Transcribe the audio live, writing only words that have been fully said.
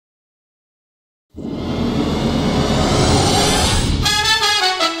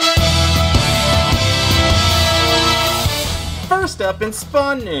Next up in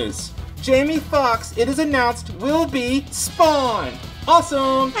Spawn news, Jamie Foxx, it is announced, will be Spawn.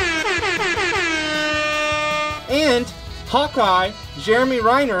 Awesome! And Hawkeye, Jeremy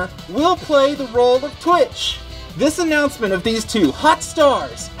Renner, will play the role of Twitch. This announcement of these two hot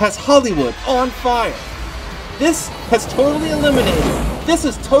stars has Hollywood on fire. This has totally eliminated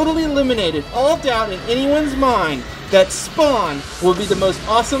all doubt in anyone's mind that Spawn will be the most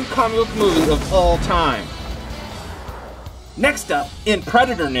awesome comic book movie of all time. Next up, in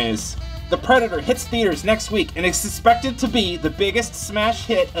Predator news, The Predator hits theaters next week and is expected to be the biggest smash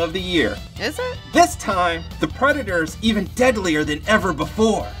hit of the year. Is it? This time, the Predator's even deadlier than ever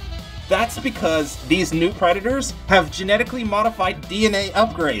before. That's because these new Predators have genetically modified DNA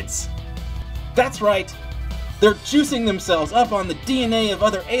upgrades. That's right, they're juicing themselves up on the DNA of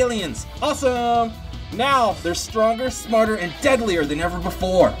other aliens. Awesome! Now, they're stronger, smarter, and deadlier than ever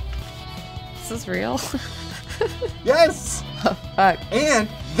before. This is real? Yes! Oh, fuck. And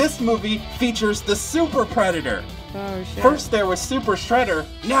this movie features the Super Predator. Oh, shit. First there was Super Shredder,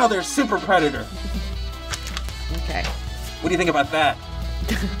 now there's Super Predator. Okay. What do you think about that?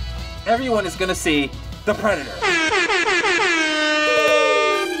 Everyone is gonna see The Predator.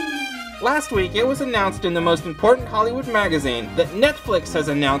 Last week, it was announced in the most important Hollywood magazine that Netflix has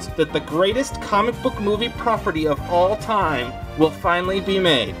announced that the greatest comic book movie property of all time will finally be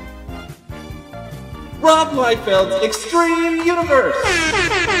made. Rob Liefeld's Extreme Universe!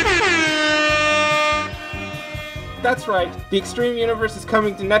 That's right, the Extreme Universe is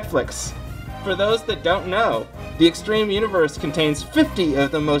coming to Netflix. For those that don't know, the Extreme Universe contains 50 of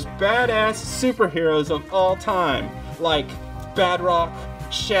the most badass superheroes of all time, like Badrock,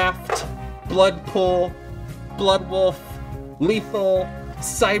 Shaft, Bloodpool, Bloodwolf, Lethal,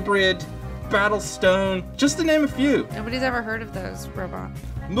 Cybrid, Battlestone, just to name a few. Nobody's ever heard of those, Robot.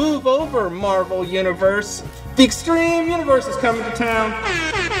 Move over, Marvel Universe. The Extreme Universe is coming to town.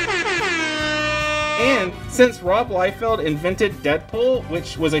 And since Rob Liefeld invented Deadpool,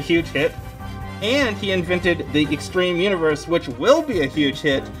 which was a huge hit, and he invented the Extreme Universe, which will be a huge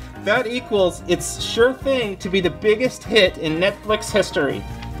hit, that equals it's sure thing to be the biggest hit in Netflix history.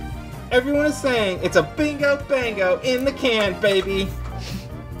 Everyone is saying it's a bingo bango in the can, baby. Is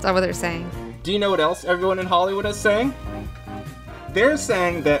that what they're saying? Do you know what else everyone in Hollywood is saying? They're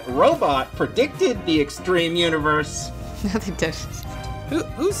saying that Robot predicted the Extreme Universe. No, they didn't.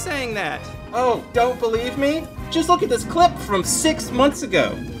 Who's saying that? Oh, don't believe me? Just look at this clip from 6 months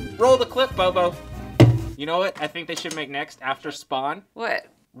ago. Roll the clip, Bobo. You know what I think they should make next after Spawn? What?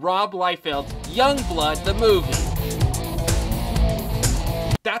 Rob Liefeld's Youngblood the movie.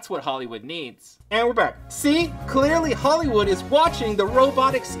 That's what Hollywood needs. And we're back. See? Clearly Hollywood is watching the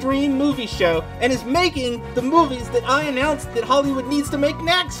Robot Extreme movie show and is making the movies that I announced that Hollywood needs to make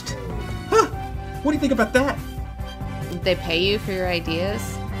next. Huh. What do you think about that? Did they pay you for your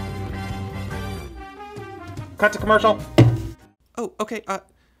ideas? Cut to commercial. Oh, okay.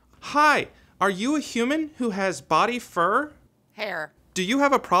 Hi. Are you a human who has body fur? Hair. Do you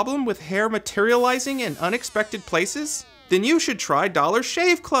have a problem with hair materializing in unexpected places? Then you should try Dollar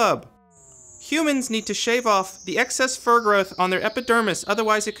Shave Club. Humans need to shave off the excess fur growth on their epidermis,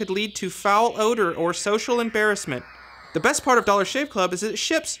 otherwise it could lead to foul odor or social embarrassment. The best part of Dollar Shave Club is that it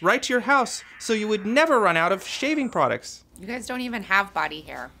ships right to your house, so you would never run out of shaving products. You guys don't even have body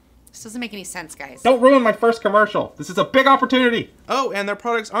hair. This doesn't make any sense, guys. Don't ruin my first commercial. This is a big opportunity. Oh, and their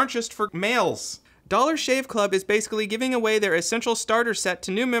products aren't just for males. Dollar Shave Club is basically giving away their essential starter set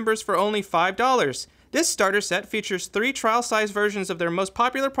to new members for only $5. This starter set features 3 trial-size versions of their most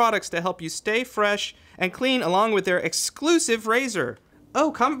popular products to help you stay fresh and clean, along with their exclusive razor.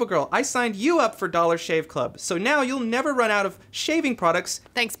 Oh, Comic Book Girl, I signed you up for Dollar Shave Club, so now you'll never run out of shaving products.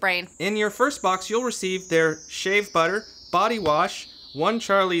 Thanks, Brain. In your first box, you'll receive their shave butter, body wash, One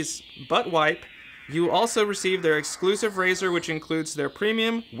Charlie's butt wipe. You also receive their exclusive razor, which includes their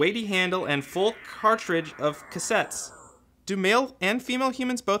premium, weighty handle, and full cartridge of cassettes. Do male and female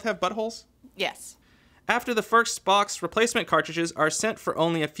humans both have buttholes? Yes. After the first box, replacement cartridges are sent for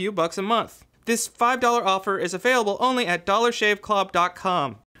only a few bucks a month. This $5 offer is available only at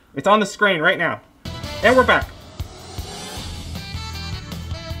dollarshaveclub.com. It's on the screen right now. And we're back.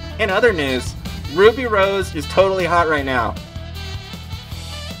 In other news, Ruby Rose is totally hot right now.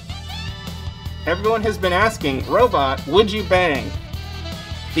 Everyone has been asking, Robot, would you bang?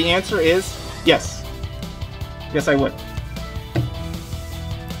 The answer is yes. Yes, I would.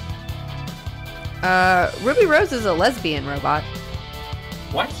 Ruby Rose is a lesbian, Robot.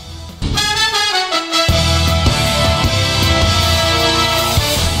 What?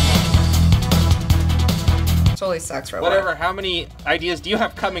 Totally sucks, Robot. Whatever, how many ideas do you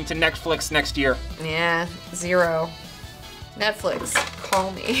have coming to Netflix next year? Yeah, 0. Netflix,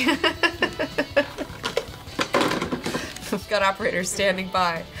 call me. I've got operators standing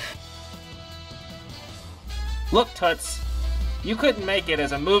by. Look, Toots, you couldn't make it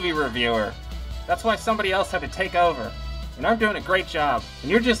as a movie reviewer. That's why somebody else had to take over. And I'm doing a great job. And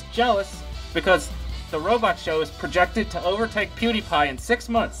you're just jealous because the robot show is projected to overtake PewDiePie in 6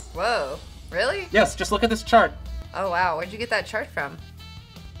 months. Whoa, really? Yes, just look at this chart. Oh wow, where'd you get that chart from?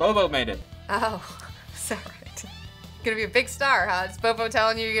 Bobo made it. Oh, sorry. Gonna be a big star, huh? Is Bobo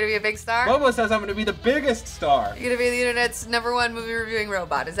telling you you're gonna be a big star? Bobo says I'm gonna be the biggest star. You're gonna be the internet's #1 movie reviewing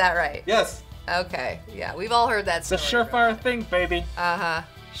robot, is that right? Yes. Okay, yeah, we've all heard that story. It's a surefire thing, baby. Uh-huh,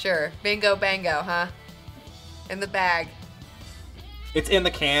 sure. Bingo bango, huh? In the bag. It's in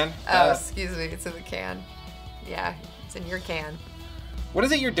the can. Oh, excuse me, it's in the can. Yeah, it's in your can. What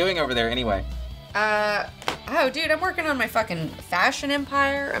is it you're doing over there anyway? Oh, dude, I'm working on my fucking fashion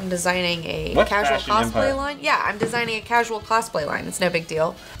empire. I'm designing a What casual fashion cosplay empire? line. Yeah, I'm designing a casual cosplay line. It's no big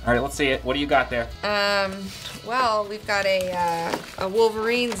deal. All right, let's see it. What do you got there? Well, we've got a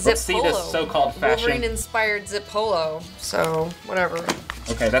Wolverine zip Let's see polo. this so-called fashion. Wolverine-inspired zip polo. So, whatever.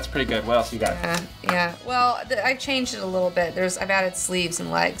 Okay, that's pretty good. What else you got? Yeah. Well, I changed it a little bit. I've added sleeves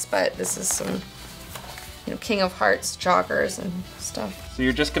and legs, but this is some, King of Hearts joggers and stuff. So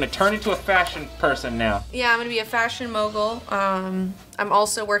you're just gonna turn into a fashion person now. Yeah, I'm gonna be a fashion mogul. I'm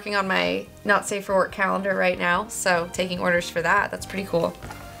also working on my not safe for work calendar right now, so taking orders for that. That's pretty cool.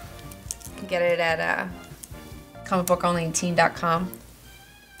 You can get it at comicbookonlyteen.com.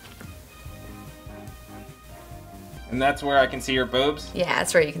 And that's where I can see your boobs? Yeah,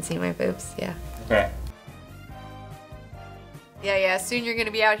 that's where you can see my boobs. Yeah. Okay. Yeah. Soon you're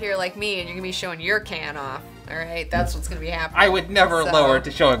gonna be out here like me, and you're gonna be showing your can off. All right, that's what's gonna be happening. I would never lower it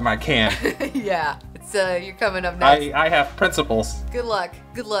to showing my can. Yeah, it's you're coming up next. I have principles. Good luck.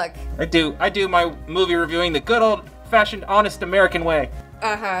 Good luck. I do my movie reviewing the good old-fashioned, honest American way.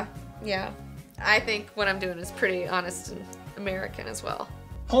 Uh-huh. Yeah. I think what I'm doing is pretty honest and American as well.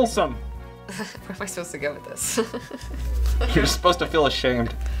 Wholesome. Where am I supposed to go with this? You're supposed to feel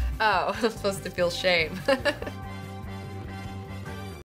ashamed. Oh, I'm supposed to feel shame.